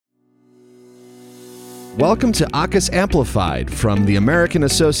Welcome to AAHKS Amplified from the American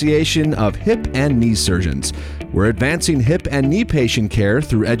Association of Hip and Knee Surgeons. We're advancing hip and knee patient care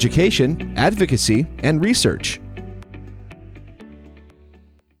through education, advocacy, and research.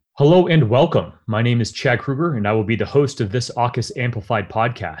 Hello and welcome. My name is Chad Kruger, and I will be the host of this AAHKS Amplified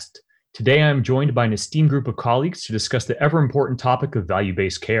podcast. Today, I am joined by an esteemed group of colleagues to discuss the ever-important topic of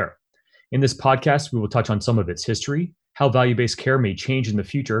value-based care. In this podcast, we will touch on some of its history, how value-based care may change in the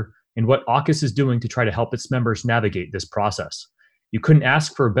future, and what AAHKS is doing to try to help its members navigate this process. You couldn't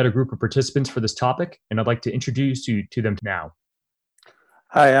ask for a better group of participants for this topic, and I'd like to introduce you to them now.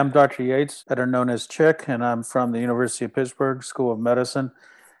 Hi, I'm Dr. Yates, better known as Chick, and I'm from the University of Pittsburgh School of Medicine,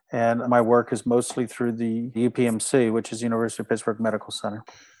 and my work is mostly through the UPMC, which is University of Pittsburgh Medical Center.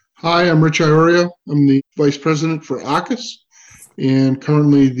 Hi, I'm Rich Iorio. I'm the Vice President for AAHKS and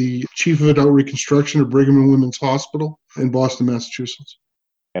currently the Chief of Adult Reconstruction at Brigham and Women's Hospital in Boston, Massachusetts.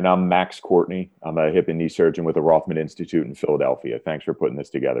 And I'm Max Courtney. I'm a hip and knee surgeon with the Rothman Institute in Philadelphia. Thanks for putting this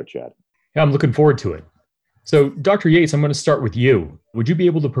together, Chad. Yeah, I'm looking forward to it. So, Dr. Yates, I'm going to start with you. Would you be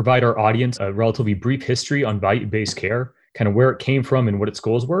able to provide our audience a relatively brief history on value-based care, kind of where it came from and what its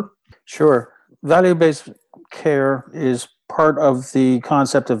goals were? Sure. Value-based care is part of the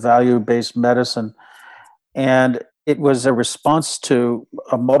concept of value-based medicine. And it was a response to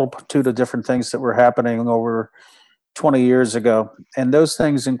a multitude of different things that were happening over 20 years ago. And those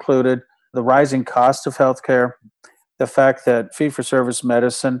things included the rising cost of healthcare, the fact that fee-for-service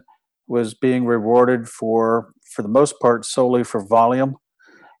medicine was being rewarded for the most part, solely for volume,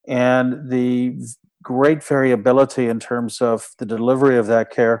 and the great variability in terms of the delivery of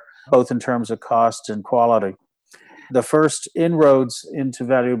that care, both in terms of cost and quality. The first inroads into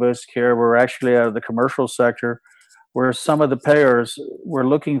value-based care were actually out of the commercial sector, where some of the payers were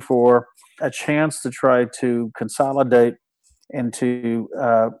looking for a chance to try to consolidate and to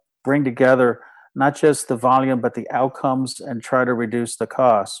bring together not just the volume, but the outcomes and try to reduce the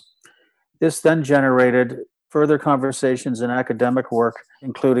costs. This then generated further conversations in academic work,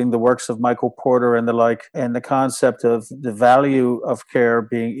 including the works of Michael Porter and the like, and the concept of the value of care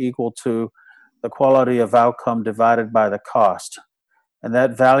being equal to the quality of outcome divided by the cost. And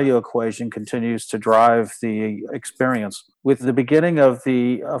that value equation continues to drive the experience. With the beginning of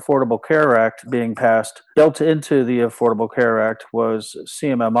the Affordable Care Act being passed, built into the Affordable Care Act was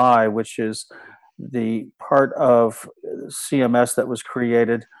CMMI, which is the part of CMS that was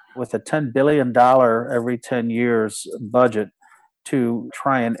created with a $10 billion every 10 years budget to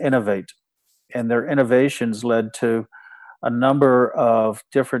try and innovate. And their innovations led to a number of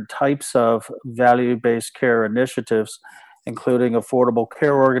different types of value-based care initiatives, including affordable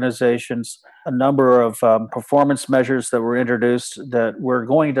care organizations, a number of performance measures that were introduced that were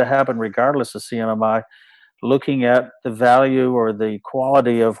going to happen regardless of CMMI, looking at the value or the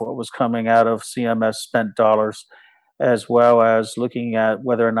quality of what was coming out of CMS spent dollars, as well as looking at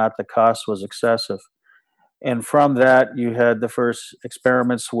whether or not the cost was excessive. And from that, you had the first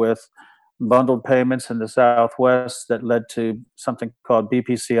experiments with bundled payments in the Southwest that led to something called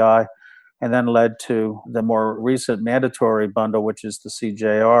BPCI, and then led to the more recent mandatory bundle, which is the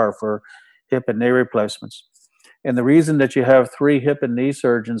CJR for hip and knee replacements. And the reason that you have three hip and knee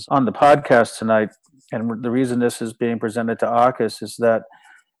surgeons on the podcast tonight, and the reason this is being presented to AAHKS, is that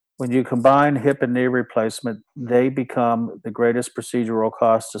when you combine hip and knee replacement, they become the greatest procedural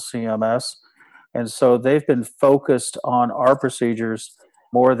cost to CMS. And so they've been focused on our procedures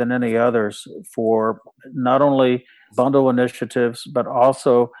more than any others for not only bundle initiatives, but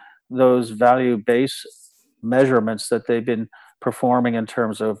also those value-based measurements that they've been performing in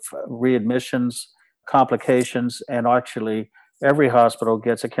terms of readmissions, complications, and actually every hospital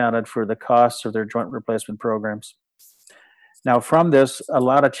gets accounted for the costs of their joint replacement programs. Now, from this, a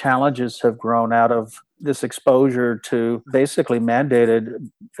lot of challenges have grown out of this exposure to basically mandated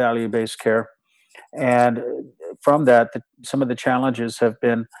value-based care. And from that, some of the challenges have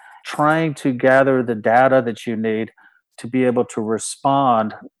been trying to gather the data that you need to be able to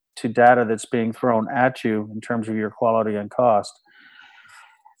respond to data that's being thrown at you in terms of your quality and cost.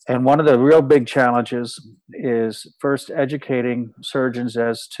 And one of the real big challenges is first educating surgeons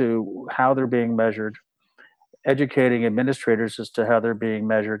as to how they're being measured, educating administrators as to how they're being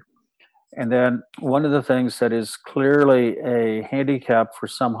measured. And then one of the things that is clearly a handicap for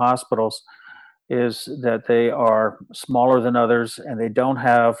some hospitals is that they are smaller than others and they don't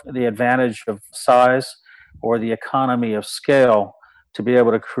have the advantage of size or the economy of scale to be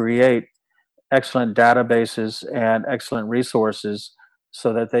able to create excellent databases and excellent resources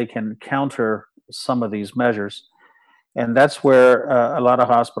so that they can counter some of these measures. And that's where a lot of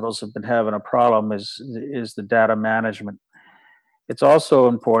hospitals have been having a problem is the data management. It's also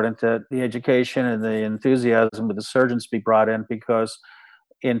important that the education and the enthusiasm of the surgeons be brought in, because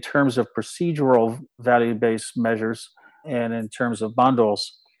in terms of procedural value-based measures and in terms of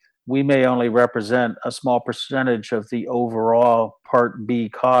bundles, we may only represent a small percentage of the overall Part B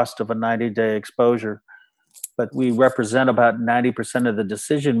cost of a 90-day exposure, but we represent about 90% of the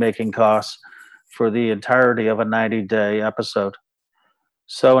decision-making costs for the entirety of a 90-day episode.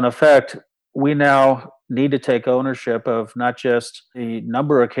 So in effect, we now need to take ownership of not just the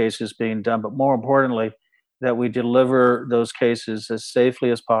number of cases being done, but more importantly, that we deliver those cases as safely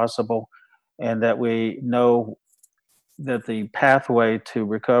as possible, and that we know that the pathway to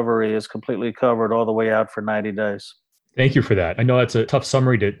recovery is completely covered all the way out for 90 days. Thank you for that. I know that's a tough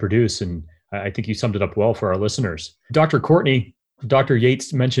summary to produce, and I think you summed it up well for our listeners. Dr. Courtney, Dr.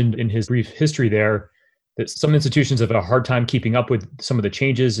 Yates mentioned in his brief history there that some institutions have a hard time keeping up with some of the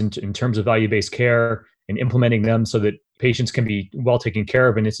changes in terms of value-based care and implementing them so that patients can be well taken care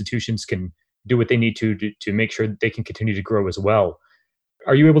of and institutions can do what they need to make sure that they can continue to grow as well.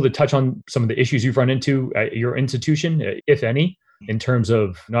 Are you able to touch on some of the issues you've run into at your institution, if any, in terms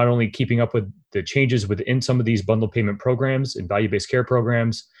of not only keeping up with the changes within some of these bundle payment programs and value-based care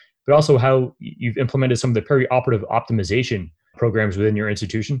programs, but also how you've implemented some of the perioperative optimization programs within your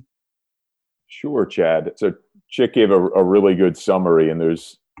institution? Sure, Chad. So Chick gave a really good summary, and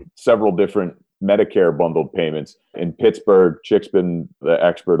there's several different Medicare bundled payments. In Pittsburgh, Chick's been the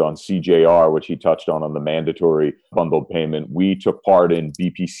expert on CJR, which he touched on the mandatory bundled payment. We took part in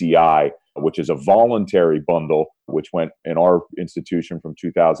BPCI, which is a voluntary bundle, which went in our institution from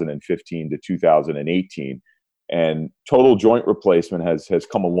 2015 to 2018. And total joint replacement has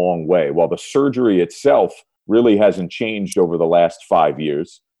come a long way. While the surgery itself really hasn't changed over the last 5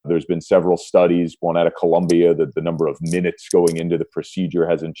 years, there's been several studies, one out of Columbia, that the number of minutes going into the procedure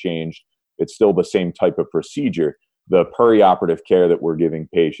hasn't changed. It's still the same type of procedure. The perioperative care that we're giving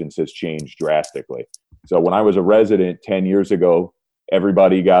patients has changed drastically. So when I was a resident 10 years ago,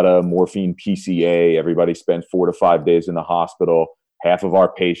 everybody got a morphine PCA. Everybody spent 4 to 5 days in the hospital. Half of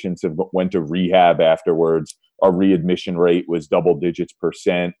our patients went to rehab afterwards. Our readmission rate was double digits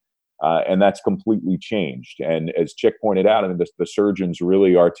 %. And that's completely changed. And as Chick pointed out, I mean, the surgeons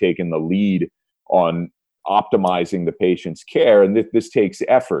really are taking the lead on optimizing the patient's care. And this takes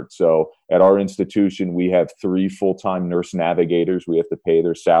effort. So at our institution, we have 3 full-time nurse navigators. We have to pay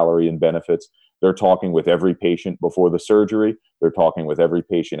their salary and benefits. They're talking with every patient before the surgery. They're talking with every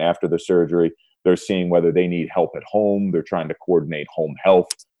patient after the surgery. They're seeing whether they need help at home. They're trying to coordinate home health,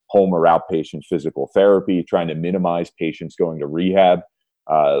 home or outpatient physical therapy, trying to minimize patients going to rehab.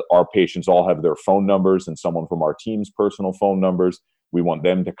 Our patients all have their phone numbers and someone from our team's personal phone numbers. We want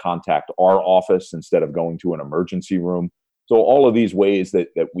them to contact our office instead of going to an emergency room. So all of these ways that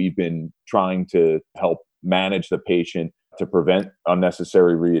we've been trying to help manage the patient to prevent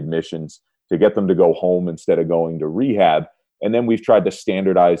unnecessary readmissions, to get them to go home instead of going to rehab. And then we've tried to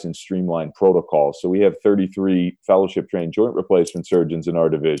standardize and streamline protocols. So we have 33 fellowship-trained joint replacement surgeons in our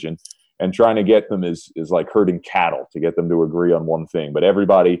division. And trying to get them is like herding cattle, to get them to agree on one thing. But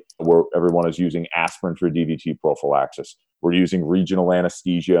everyone is using aspirin for DVT prophylaxis. We're using regional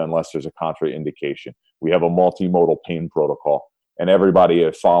anesthesia unless there's a contraindication. We have a multimodal pain protocol. And everybody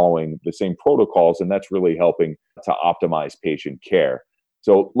is following the same protocols, and that's really helping to optimize patient care.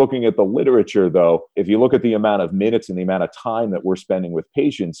 So looking at the literature, though, if you look at the amount of minutes and the amount of time that we're spending with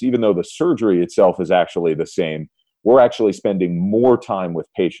patients, even though the surgery itself is actually the same, we're actually spending more time with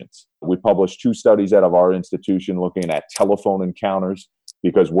patients. We published 2 studies out of our institution looking at telephone encounters,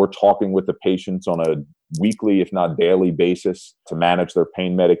 because we're talking with the patients on a weekly, if not daily basis, to manage their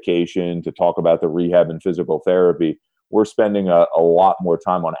pain medication, to talk about the rehab and physical therapy. We're spending a lot more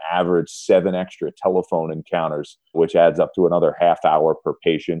time, on average 7 extra telephone encounters, which adds up to another half hour per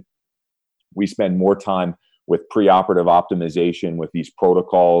patient. We spend more time with preoperative optimization with these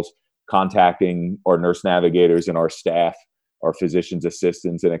protocols, contacting our nurse navigators and our staff, our physician's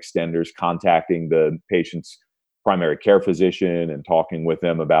assistants and extenders, contacting the patient's primary care physician and talking with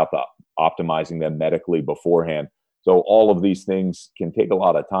them about optimizing them medically beforehand. So all of these things can take a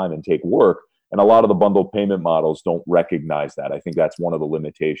lot of time and take work. And a lot of the bundled payment models don't recognize that. I think that's one of the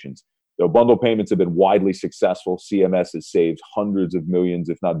limitations. Though bundled payments have been widely successful, CMS has saved hundreds of millions,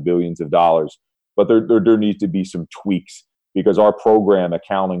 if not billions of dollars. But there needs to be some tweaks, because our program,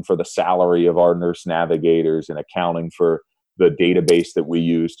 accounting for the salary of our nurse navigators and accounting for the database that we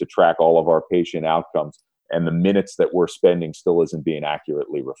use to track all of our patient outcomes, and the minutes that we're spending still isn't being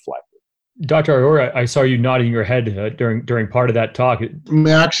accurately reflected. Dr. Aurora, I saw you nodding your head during part of that talk.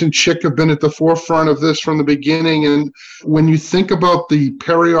 Max and Chick have been at the forefront of this from the beginning. And when you think about the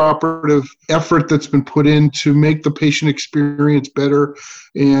perioperative effort that's been put in to make the patient experience better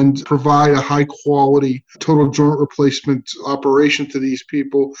and provide a high quality total joint replacement operation to these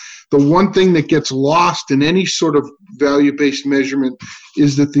people, the one thing that gets lost in any sort of value-based measurement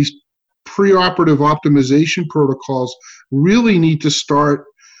is that these preoperative optimization protocols really need to start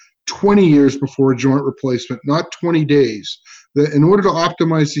 20 years before a joint replacement, not 20 days. In order to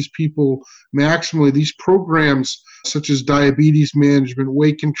optimize these people maximally, these programs such as diabetes management,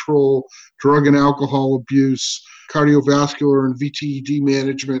 weight control, drug and alcohol abuse, cardiovascular and VTED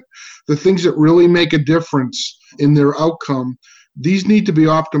management, the things that really make a difference in their outcome, these need to be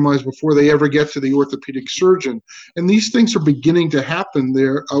optimized before they ever get to the orthopedic surgeon. And these things are beginning to happen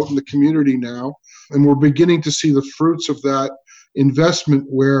there out in the community now. And we're beginning to see the fruits of that investment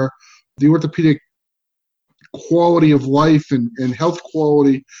where the orthopedic quality of life and health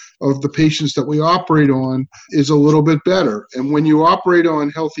quality of the patients that we operate on is a little bit better. And when you operate on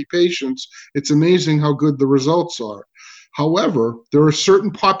healthy patients, it's amazing how good the results are. However, there are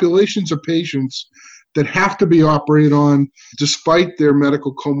certain populations of patients that have to be operated on despite their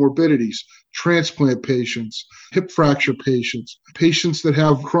medical comorbidities. Transplant patients, hip fracture patients, patients that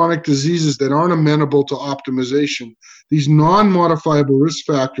have chronic diseases that aren't amenable to optimization. These non-modifiable risk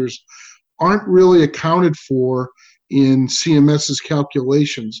factors aren't really accounted for in CMS's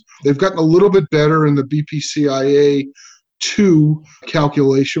calculations. They've gotten a little bit better in the BPCIA 2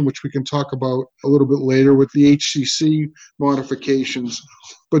 calculation, which we can talk about a little bit later with the HCC modifications.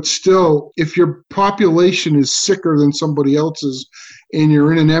 But still, if your population is sicker than somebody else's and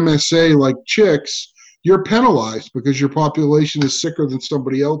you're in an MSA like Chick's, you're penalized because your population is sicker than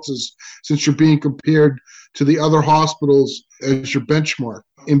somebody else's since you're being compared to the other hospitals as your benchmark.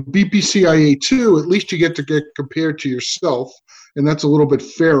 In BPCIA2, at least you get compared to yourself, and that's a little bit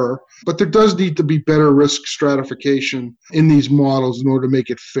fairer. But there does need to be better risk stratification in these models in order to make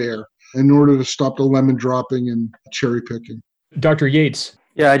it fair, in order to stop the lemon dropping and cherry picking. Dr. Yates.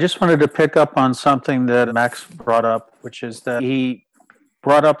 Yeah, I just wanted to pick up on something that Max brought up, which is that he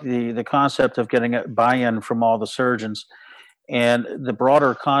brought up the concept of getting a buy-in from all the surgeons. And the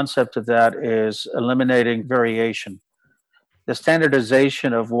broader concept of that is eliminating variation. The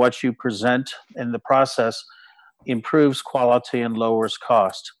standardization of what you present in the process improves quality and lowers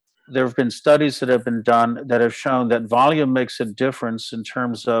cost. There have been studies that have been done that have shown that volume makes a difference in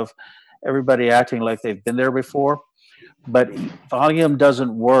terms of everybody acting like they've been there before. But volume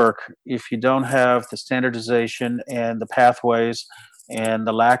doesn't work if you don't have the standardization and the pathways and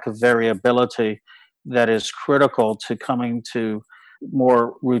the lack of variability that is critical to coming to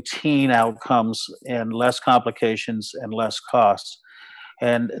more routine outcomes and less complications and less costs.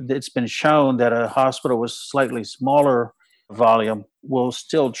 And it's been shown that a hospital with slightly smaller volume will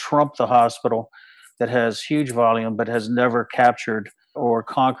still trump the hospital that has huge volume but has never captured or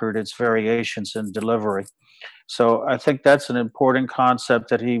conquered its variations in delivery. So I think that's an important concept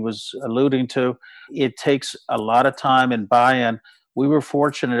that he was alluding to. It takes a lot of time and buy-in. We were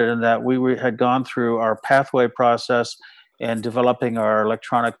fortunate in that we had gone through our pathway process and developing our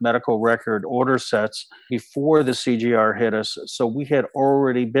electronic medical record order sets before the CGR hit us. So we had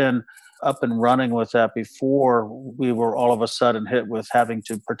already been up and running with that before we were all of a sudden hit with having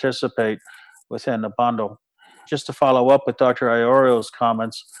to participate within the bundle. Just to follow up with Dr. Iorio's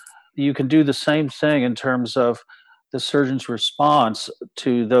comments, you can do the same thing in terms of the surgeon's response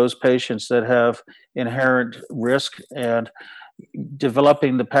to those patients that have inherent risk and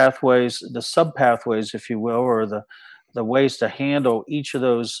developing the pathways, the sub-pathways, if you will, or the ways to handle each of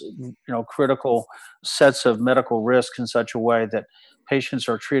those, critical sets of medical risk in such a way that patients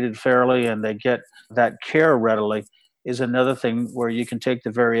are treated fairly and they get that care readily is another thing where you can take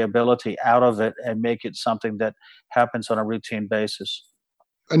the variability out of it and make it something that happens on a routine basis.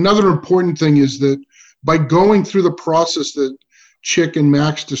 Another important thing is that by going through the process that Chick and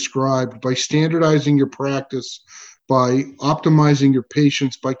Max described, by standardizing your practice, by optimizing your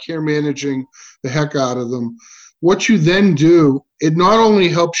patients, by care managing the heck out of them, what you then do, it not only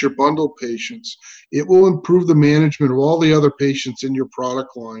helps your bundled patients, it will improve the management of all the other patients in your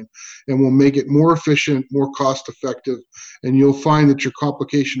product line and will make it more efficient, more cost effective, and you'll find that your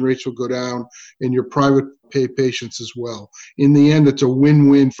complication rates will go down and your private pay patients as well. In the end, it's a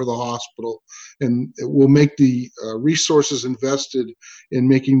win-win for the hospital, and it will make the resources invested in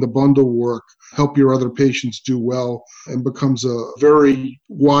making the bundle work help your other patients do well, and becomes a very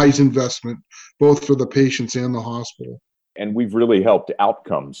wise investment both for the patients and the hospital. And we've really helped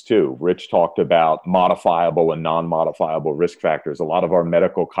outcomes too. Rich talked about modifiable and non-modifiable risk factors. A lot of our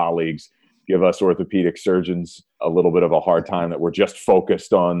medical colleagues give us orthopedic surgeons a little bit of a hard time that we're just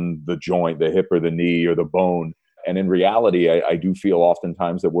focused on the joint, the hip or the knee or the bone. And in reality, I do feel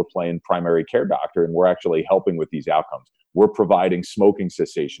oftentimes that we're playing primary care doctor and we're actually helping with these outcomes. We're providing smoking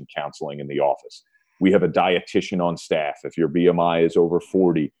cessation counseling in the office. We have a dietitian on staff. If your BMI is over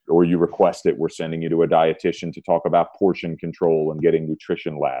 40 or you request it, we're sending you to a dietitian to talk about portion control and getting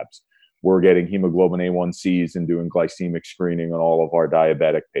nutrition labs. We're getting hemoglobin A1Cs and doing glycemic screening on all of our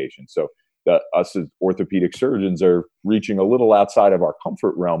diabetic patients. So us as orthopedic surgeons are reaching a little outside of our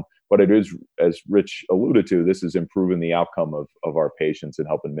comfort realm, but it is, as Rich alluded to, this is improving the outcome of our patients and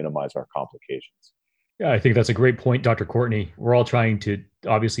helping minimize our complications. Yeah, I think that's a great point, Dr. Courtney. We're all trying to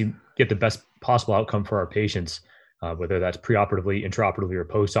obviously get the best possible outcome for our patients, whether that's preoperatively, intraoperatively, or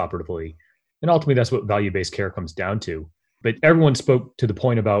postoperatively. And ultimately, that's what value-based care comes down to. But everyone spoke to the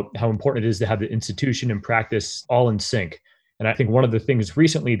point about how important it is to have the institution and practice all in sync. And I think one of the things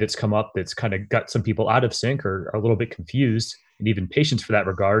recently that's come up that's kind of got some people out of sync or are a little bit confused, and even patients for that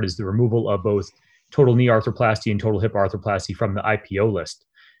regard, is the removal of both total knee arthroplasty and total hip arthroplasty from the IPO list.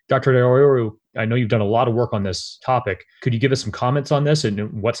 Dr. Arroyo, I know you've done a lot of work on this topic. Could you give us some comments on this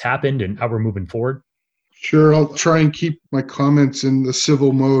and what's happened and how we're moving forward? Sure, I'll try and keep my comments in the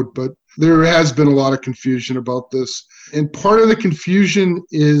civil mode, but there has been a lot of confusion about this. And part of the confusion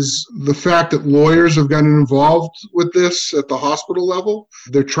is the fact that lawyers have gotten involved with this at the hospital level.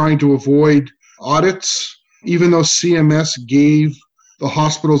 They're trying to avoid audits, even though CMS gave the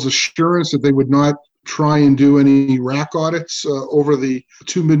hospitals assurance that they would not try and do any RAC audits over the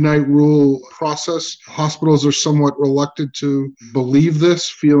Two-Midnight Rule process. Hospitals are somewhat reluctant to believe this,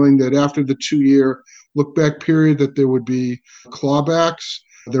 feeling that after the 2-year look-back period that there would be clawbacks.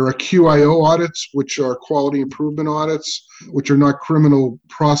 There are QIO audits, which are quality improvement audits, which are not criminal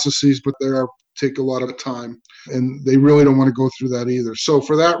processes, but they take a lot of time. And they really don't want to go through that either. So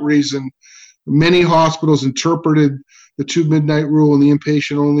for that reason, many hospitals interpreted the Two-Midnight Rule and the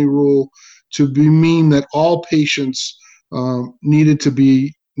inpatient-only rule to mean that all patients needed to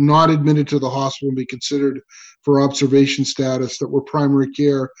be not admitted to the hospital and be considered for observation status that were primary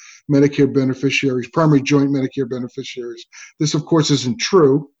care Medicare beneficiaries, primary joint Medicare beneficiaries. This, of course, isn't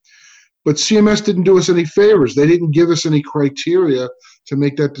true, but CMS didn't do us any favors. They didn't give us any criteria to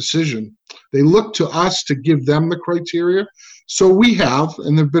make that decision. They looked to us to give them the criteria. So we have,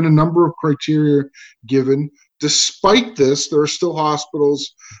 and there have been a number of criteria given. Despite this, there are still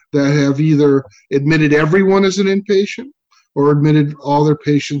hospitals that have either admitted everyone as an inpatient or admitted all their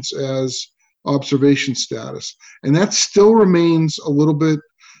patients as observation status. And that still remains a little bit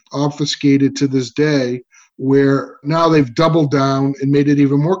obfuscated to this day, where now they've doubled down and made it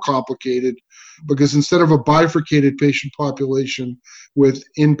even more complicated, because instead of a bifurcated patient population with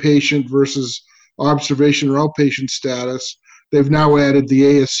inpatient versus observation or outpatient status, they've now added the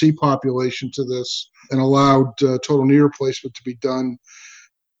ASC population to this and allowed total knee replacement to be done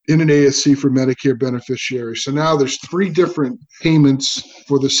in an ASC for Medicare beneficiaries. So now there's 3 different payments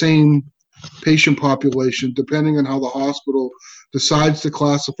for the same patient population, depending on how the hospital decides to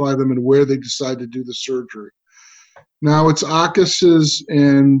classify them and where they decide to do the surgery. Now, it's AAHKS's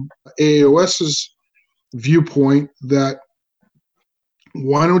and AAOS's viewpoint that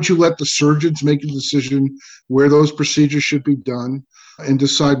why don't you let the surgeons make a decision where those procedures should be done and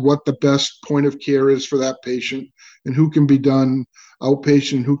decide what the best point of care is for that patient and who can be done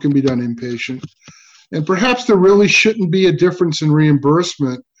outpatient, who can be done inpatient. And perhaps there really shouldn't be a difference in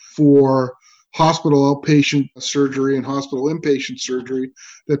reimbursement for hospital outpatient surgery and hospital inpatient surgery,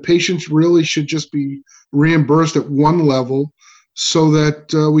 that patients really should just be reimbursed at one level so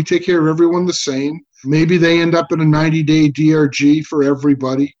that we take care of everyone the same. Maybe they end up in a 90-day DRG for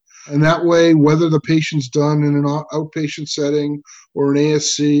everybody. And that way, whether the patient's done in an outpatient setting or an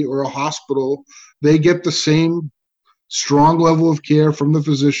ASC or a hospital, they get the same strong level of care from the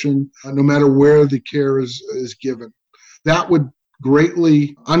physician, no matter where the care is given. That would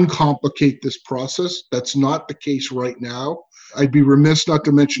greatly uncomplicate this process. That's not the case right now. I'd be remiss not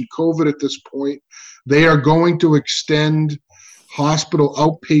to mention COVID at this point. They are going to extend hospital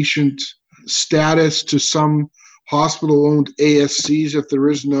outpatient status to some hospital-owned ASCs if there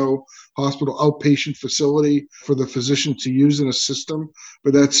is no hospital outpatient facility for the physician to use in a system,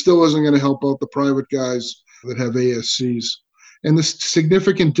 but that still isn't going to help out the private guys that have ASCs. And the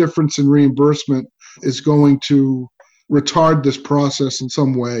significant difference in reimbursement is going to retard this process in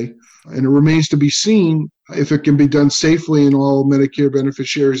some way, and it remains to be seen if it can be done safely in all Medicare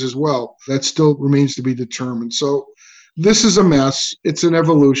beneficiaries as well. That still remains to be determined. So this is a mess. It's an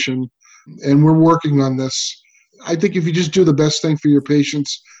evolution, and we're working on this. I think if you just do the best thing for your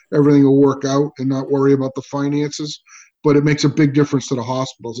patients, everything will work out and not worry about the finances. but it makes a big difference to the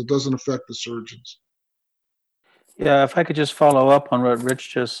hospitals. It doesn't affect the surgeons. Yeah, if I could just follow up on what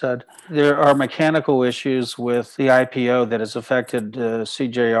Rich just said, there are mechanical issues with the IPO that has affected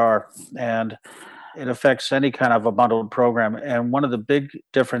CJR, and it affects any kind of a bundled program. And one of the big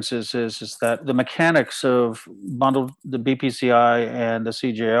differences is that the mechanics of bundled, the BPCI and the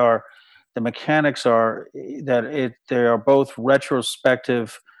CJR, the mechanics are that they are both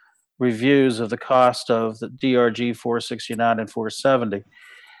retrospective reviews of the cost of the DRG 469 and 470.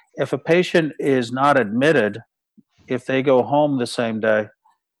 If a patient is not admitted, if they go home the same day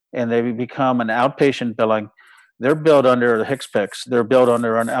and they become an outpatient billing, they're billed under the HCPCS. They're billed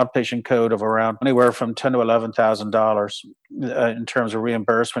under an outpatient code of around anywhere from $10,000 to $11,000 in terms of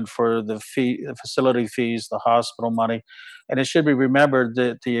reimbursement for the fee, the facility fees, the hospital money. And it should be remembered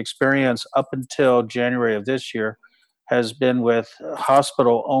that the experience up until January of this year has been with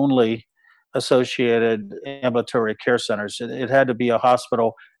hospital-only associated ambulatory care centers. It had to be a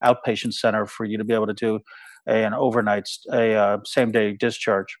hospital outpatient center for you to be able to do an overnight, same-day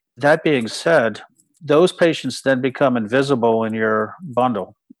discharge. That being said, those patients then become invisible in your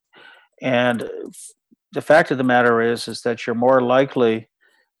bundle. And the fact of the matter is that you're more likely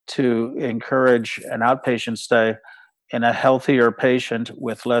to encourage an outpatient stay in a healthier patient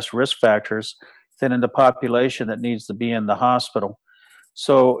with less risk factors than in the population that needs to be in the hospital.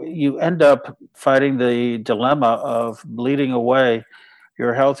 So you end up fighting the dilemma of bleeding away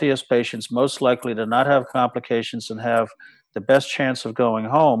your healthiest patients, most likely to not have complications and have the best chance of going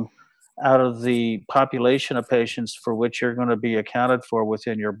home, out of the population of patients for which you're going to be accounted for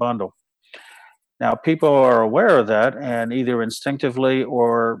within your bundle. Now, people are aware of that, and either instinctively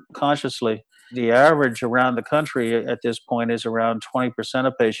or consciously, the average around the country at this point is around 20%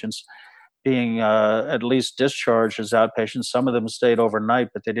 of patients being at least discharged as outpatients. Some of them stayed overnight,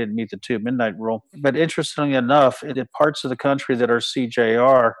 but they didn't meet the 2 midnight rule. But interestingly enough, in parts of the country that are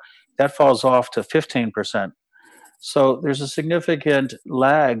CJR, that falls off to 15%. So there's a significant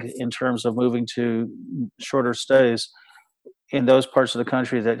lag in terms of moving to shorter stays in those parts of the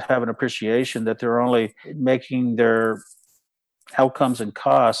country that have an appreciation that they're only making their outcomes and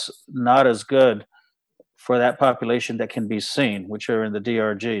costs not as good for that population that can be seen, which are in the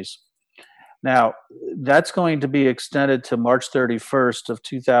DRGs. Now, that's going to be extended to March 31st of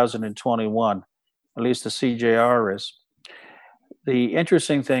 2021, at least the CJR is. The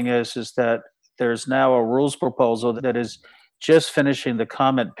interesting thing is that there's now a rules proposal that is just finishing the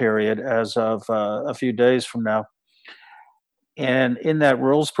comment period as of a few days from now. And in that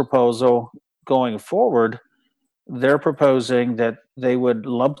rules proposal going forward, they're proposing that they would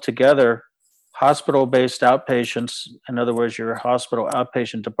lump together hospital-based outpatients, in other words, your hospital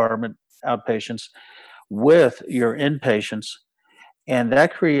outpatient department outpatients, with your inpatients. And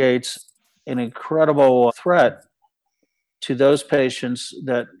that creates an incredible threat to those patients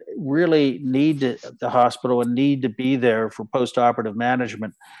that really need the hospital and need to be there for postoperative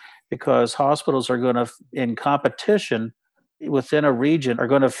management, because hospitals are going to, in competition within a region, are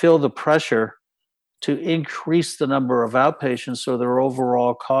going to feel the pressure to increase the number of outpatients so their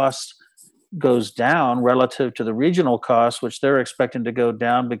overall cost goes down relative to the regional costs, which they're expecting to go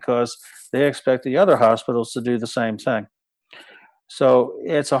down because they expect the other hospitals to do the same thing. So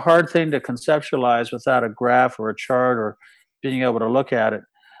it's a hard thing to conceptualize without a graph or a chart or being able to look at it.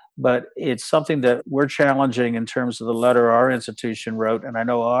 But it's something that we're challenging in terms of the letter our institution wrote, and I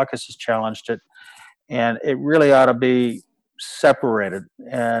know AAHKS has challenged it, and it really ought to be separated.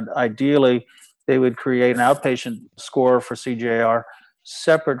 And ideally, they would create an outpatient score for CJR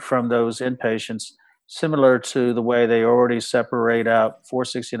separate from those inpatients, similar to the way they already separate out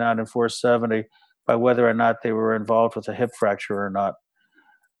 469 and 470 by whether or not they were involved with a hip fracture or not.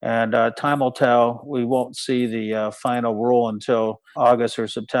 And time will tell. We won't see the final rule until August or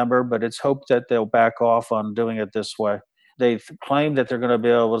September, but it's hoped that they'll back off on doing it this way. They claim that they're going to be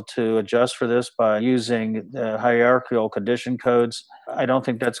able to adjust for this by using the hierarchical condition codes. I don't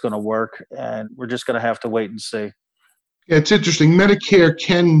think that's going to work, and we're just going to have to wait and see. It's interesting. Medicare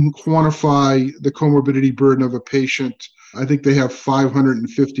can quantify the comorbidity burden of a patient. I think they have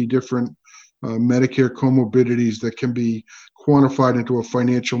 550 different Medicare comorbidities that can be quantified into a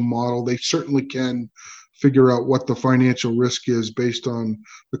financial model. They certainly can figure out what the financial risk is based on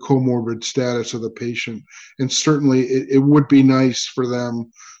the comorbid status of the patient. And certainly it would be nice for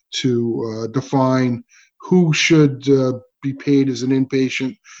them to define who should be paid as an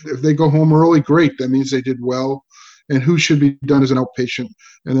inpatient. If they go home early, great. That means they did well. And who should be done as an outpatient,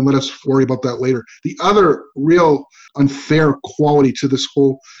 and then let us worry about that later. The other real unfair quality to this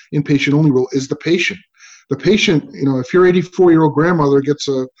whole inpatient-only rule is the patient. The patient, if your 84-year-old grandmother gets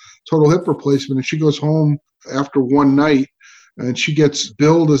a total hip replacement and she goes home after one night, and she gets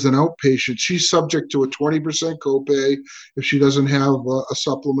billed as an outpatient, she's subject to a 20% copay if she doesn't have a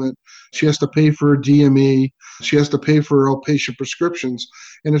supplement. She has to pay for a DME. She has to pay for her outpatient prescriptions.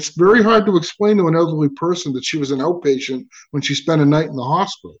 And it's very hard to explain to an elderly person that she was an outpatient when she spent a night in the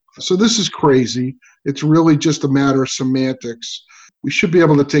hospital. So this is crazy. It's really just a matter of semantics. We should be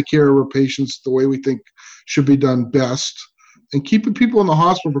able to take care of our patients the way we think should be done best. And keeping people in the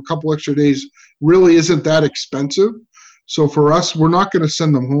hospital for a couple extra days really isn't that expensive. So for us, we're not going to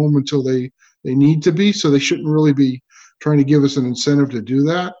send them home until they need to be. So they shouldn't really be trying to give us an incentive to do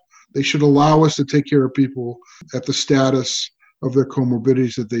that. They should allow us to take care of people at the status of their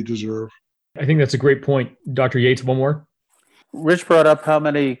comorbidities that they deserve. I think that's a great point. Dr. Yates, one more. Rich brought up how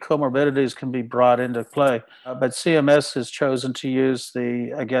many comorbidities can be brought into play, but CMS has chosen to use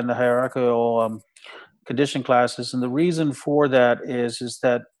the hierarchical condition classes. And the reason for that is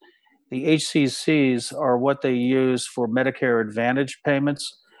that the HCCs are what they use for Medicare Advantage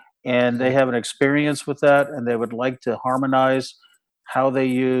payments, and they have an experience with that, and they would like to harmonize how they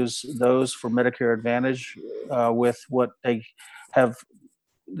use those for Medicare Advantage with what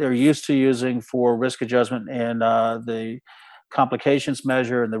they're used to using for risk adjustment and the complications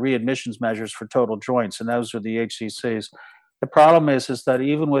measure and the readmissions measures for total joints, and those are the HCCs. The problem is that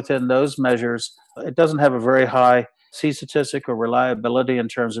even within those measures, it doesn't have a very high C-statistic or reliability in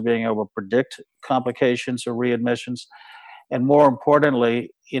terms of being able to predict complications or readmissions. And more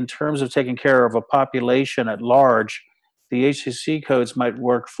importantly, in terms of taking care of a population at large, the HCC codes might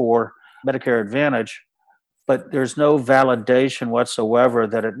work for Medicare Advantage, but there's no validation whatsoever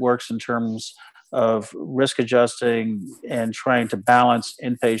that it works in terms of risk adjusting and trying to balance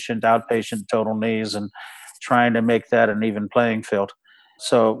inpatient, outpatient, total knees, and trying to make that an even playing field.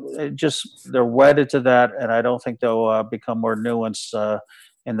 So they're wedded to that, and I don't think they'll become more nuanced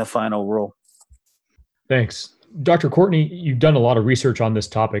in the final rule. Thanks. Dr. Courtney, you've done a lot of research on this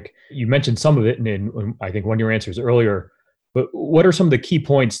topic. You mentioned some of it in I think one of your answers earlier, but what are some of the key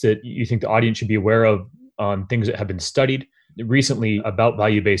points that you think the audience should be aware of on things that have been studied recently about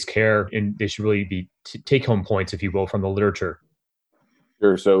value-based care, and they should really be take-home points, if you will, from the literature?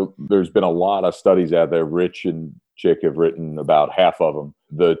 Sure. So there's been a lot of studies out there. Rich and Chick have written about half of them.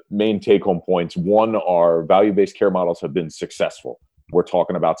 The main take-home points, one, are value-based care models have been successful. We're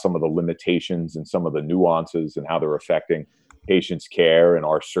talking about some of the limitations and some of the nuances and how they're affecting patients' care and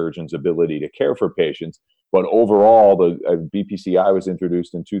our surgeons' ability to care for patients. But overall, the BPCI was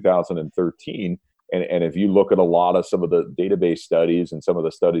introduced in 2013. And if you look at a lot of some of the database studies and some of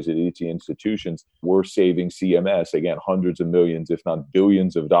the studies at ET institutions, we're saving CMS, again, hundreds of millions, if not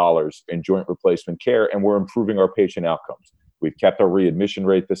billions of dollars in joint replacement care, and we're improving our patient outcomes. We've kept our readmission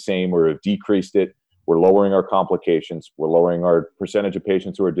rate the same, or have decreased it. We're lowering our complications. We're lowering our percentage of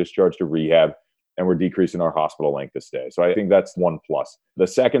patients who are discharged to rehab, and we're decreasing our hospital length of stay. So I think that's one plus. The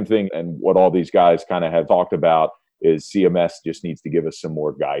second thing, and what all these guys kind of have talked about, is CMS just needs to give us some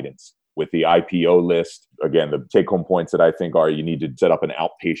more guidance. With the IPO list, again, the take-home points that I think are you need to set up an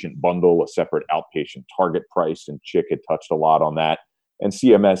outpatient bundle, a separate outpatient target price, and Chick had touched a lot on that. And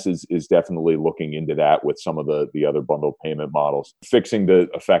CMS is definitely looking into that with some of the other bundle payment models, fixing the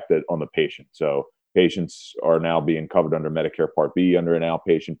effect on the patient. So patients are now being covered under Medicare Part B under an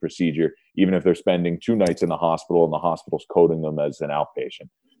outpatient procedure, even if they're spending 2 nights in the hospital and the hospital's coding them as an outpatient.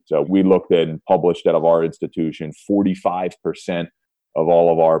 So we looked at and published out of our institution, 45% of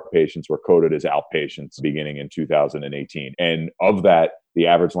all of our patients were coded as outpatients beginning in 2018. And of that, the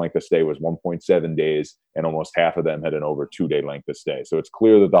average length of stay was 1.7 days, and almost half of them had an over 2-day length of stay. So it's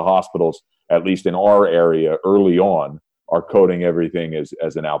clear that the hospitals, at least in our area early on, are coding everything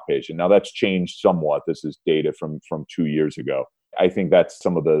as an outpatient. Now that's changed somewhat. This is data from 2 years ago. I think that's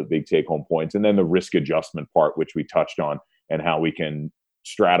some of the big take-home points. And then the risk adjustment part, which we touched on, and how we can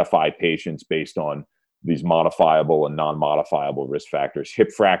stratify patients based on these modifiable and non-modifiable risk factors. Hip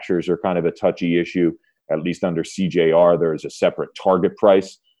fractures are kind of a touchy issue. At least under CJR, there is a separate target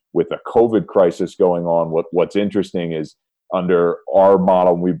price. With the COVID crisis going on, what's interesting is under our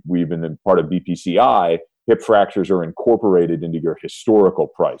model, we've been part of BPCI, hip fractures are incorporated into your historical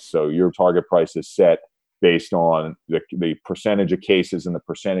price. So your target price is set based on the percentage of cases and the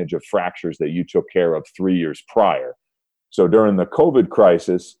percentage of fractures that you took care of 3 years prior. So during the COVID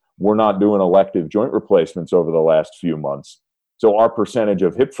crisis, we're not doing elective joint replacements over the last few months. So our percentage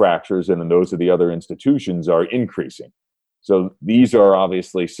of hip fractures and those of the other institutions are increasing. So these are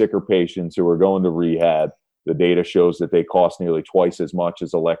obviously sicker patients who are going to rehab. The data shows that they cost nearly twice as much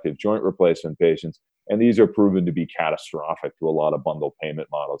as elective joint replacement patients. And these are proven to be catastrophic to a lot of bundle payment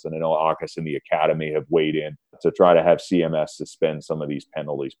models. And I know AAHKS and the Academy have weighed in to try to have CMS suspend some of these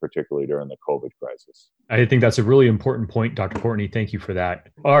penalties, particularly during the COVID crisis. I think that's a really important point, Dr. Courtney. Thank you for that.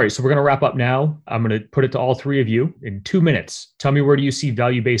 All right, so we're going to wrap up now. I'm going to put it to all three of you in 2 minutes. Tell me, where do you see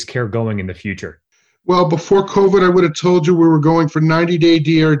value-based care going in the future? Well, before COVID, I would have told you we were going for 90-day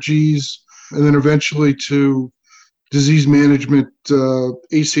DRGs and then eventually to disease management,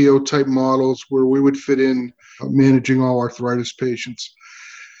 ACO type models where we would fit in managing all arthritis patients.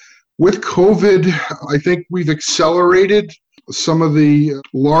 With COVID, I think we've accelerated some of the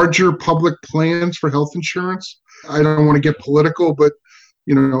larger public plans for health insurance. I don't want to get political, but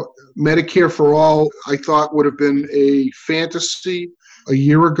Medicare for all, I thought would have been a fantasy a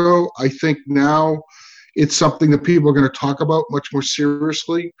year ago. I think now it's something that people are going to talk about much more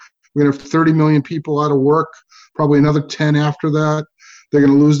seriously. We're going to have 30 million people out of work, probably another 10 after that. They're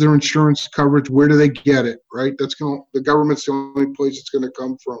going to lose their insurance coverage. Where do they get it, right? The government's the only place it's going to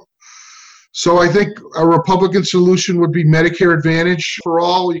come from. So I think a Republican solution would be Medicare Advantage for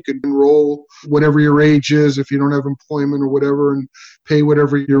all. You could enroll whatever your age is if you don't have employment or whatever and pay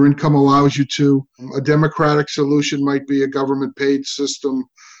whatever your income allows you to. A Democratic solution might be a government paid system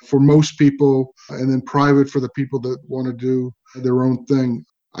for most people and then private for the people that want to do their own thing.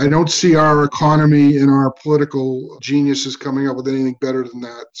 I don't see our economy and our political geniuses coming up with anything better than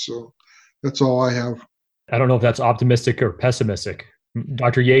that. So that's all I have. I don't know if that's optimistic or pessimistic.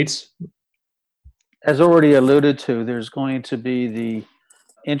 Dr. Yates? As already alluded to, there's going to be the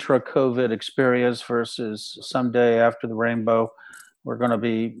intra-COVID experience versus someday after the rainbow, we're going to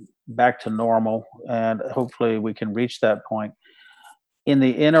be back to normal, and hopefully we can reach that point. In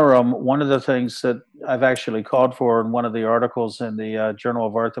the interim, one of the things that I've actually called for in one of the articles in the Journal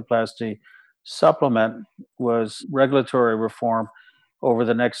of Arthroplasty supplement was regulatory reform over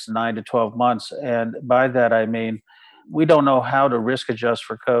the next 9 to 12 months. And by that, I mean, we don't know how to risk adjust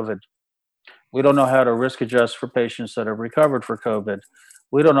for COVID. We don't know how to risk adjust for patients that have recovered for COVID.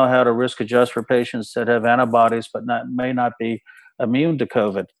 We don't know how to risk adjust for patients that have antibodies but may not be immune to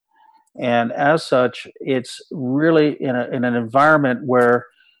COVID. And as such, it's really in an environment where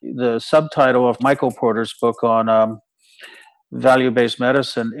the subtitle of Michael Porter's book on value-based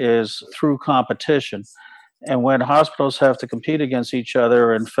medicine is Through Competition. And when hospitals have to compete against each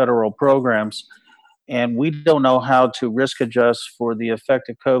other in federal programs, and we don't know how to risk adjust for the effect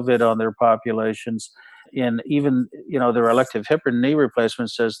of COVID on their populations, and even their elective hip and knee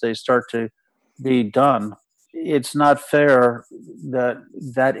replacements as they start to be done, it's not fair that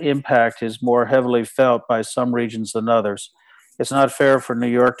that impact is more heavily felt by some regions than others. It's not fair for New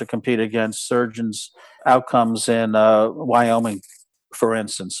York to compete against surgeons' outcomes in Wyoming, for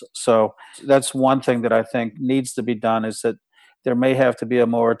instance. So that's one thing that I think needs to be done, is that there may have to be a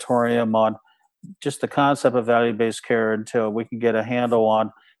moratorium on just the concept of value-based care until we can get a handle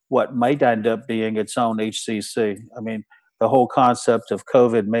on what might end up being its own HCC. I mean, the whole concept of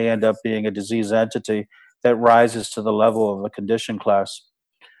COVID may end up being a disease entity that rises to the level of a condition class.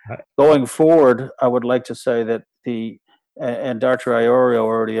 Going forward, I would like to say that and Dr. Iorio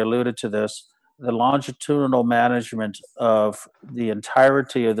already alluded to this, the longitudinal management of the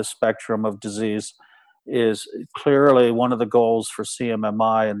entirety of the spectrum of disease is clearly one of the goals for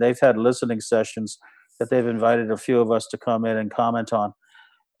CMMI, and they've had listening sessions that they've invited a few of us to come in and comment on.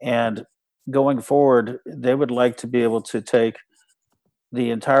 And going forward, they would like to be able to take the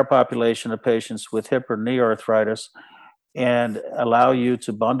entire population of patients with hip or knee arthritis and allow you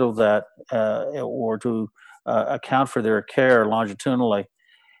to bundle that or to account for their care longitudinally.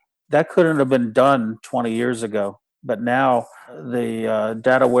 That couldn't have been done 20 years ago. But now the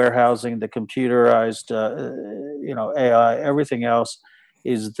data warehousing, the computerized, AI, everything else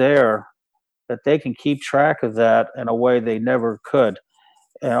is there that they can keep track of that in a way they never could.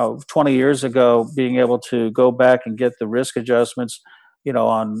 20 years ago, being able to go back and get the risk adjustments,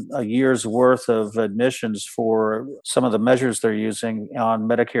 on a year's worth of admissions for some of the measures they're using on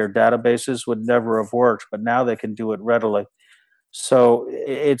Medicare databases would never have worked. But now they can do it readily. So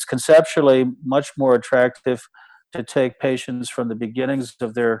it's conceptually much more attractive to take patients from the beginnings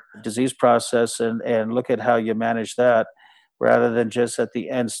of their disease process and look at how you manage that, rather than just at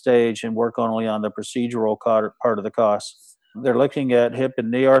the end stage and work only on the procedural part of the cost. They're looking at hip and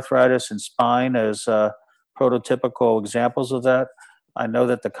knee arthritis and spine as prototypical examples of that. I know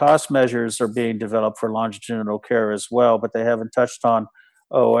that the cost measures are being developed for longitudinal care as well, but they haven't touched on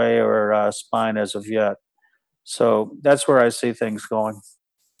OA or spine as of yet. So that's where I see things going.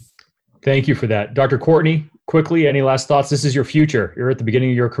 Thank you for that. Dr. Courtney, quickly, any last thoughts? This is your future. You're at the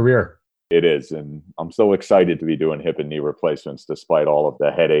beginning of your career. It is. And I'm so excited to be doing hip and knee replacements despite all of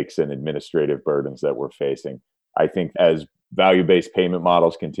the headaches and administrative burdens that we're facing. I think as value-based payment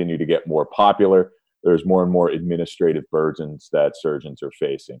models continue to get more popular, there's more and more administrative burdens that surgeons are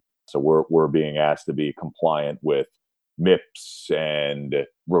facing. So we're being asked to be compliant with MIPS and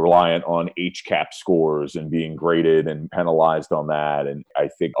reliant on AAHKS scores and being graded and penalized on that. And I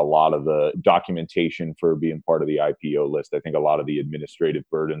think a lot of the documentation for being part of the IPO list, I think a lot of the administrative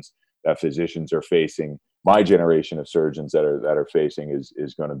burdens that physicians are facing, my generation of surgeons that are facing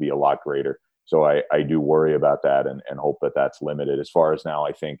is going to be a lot greater. So I do worry about that and hope that that's limited. As far as now,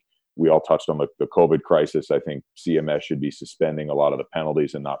 I think we all touched on the COVID crisis. I think CMS should be suspending a lot of the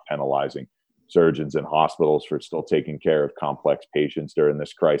penalties and not penalizing surgeons and hospitals for still taking care of complex patients during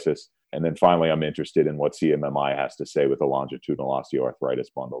this crisis. And then finally, I'm interested in what CMMI has to say with the longitudinal osteoarthritis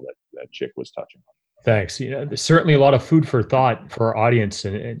bundle that Chick was touching on. Thanks. There's certainly a lot of food for thought for our audience.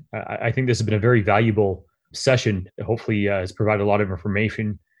 And I think this has been a very valuable session. Hopefully has provided a lot of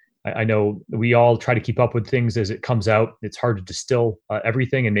information. I know we all try to keep up with things as it comes out. It's hard to distill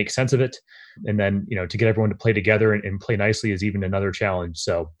everything and make sense of it. And then, to get everyone to play together and play nicely is even another challenge.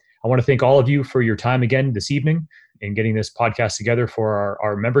 So I want to thank all of you for your time again this evening in getting this podcast together for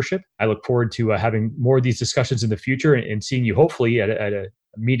our membership. I look forward to having more of these discussions in the future and seeing you hopefully at a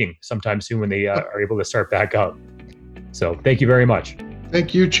meeting sometime soon when they are able to start back up. So thank you very much.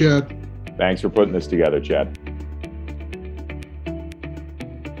 Thank you, Chad. Thanks for putting this together, Chad.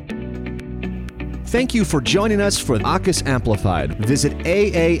 Thank you for joining us for AAHKS Amplified. Visit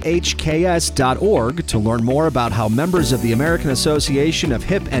aahks.org to learn more about how members of the American Association of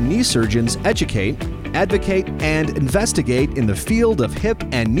Hip and Knee Surgeons educate, advocate, and investigate in the field of hip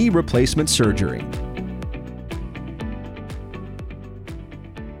and knee replacement surgery.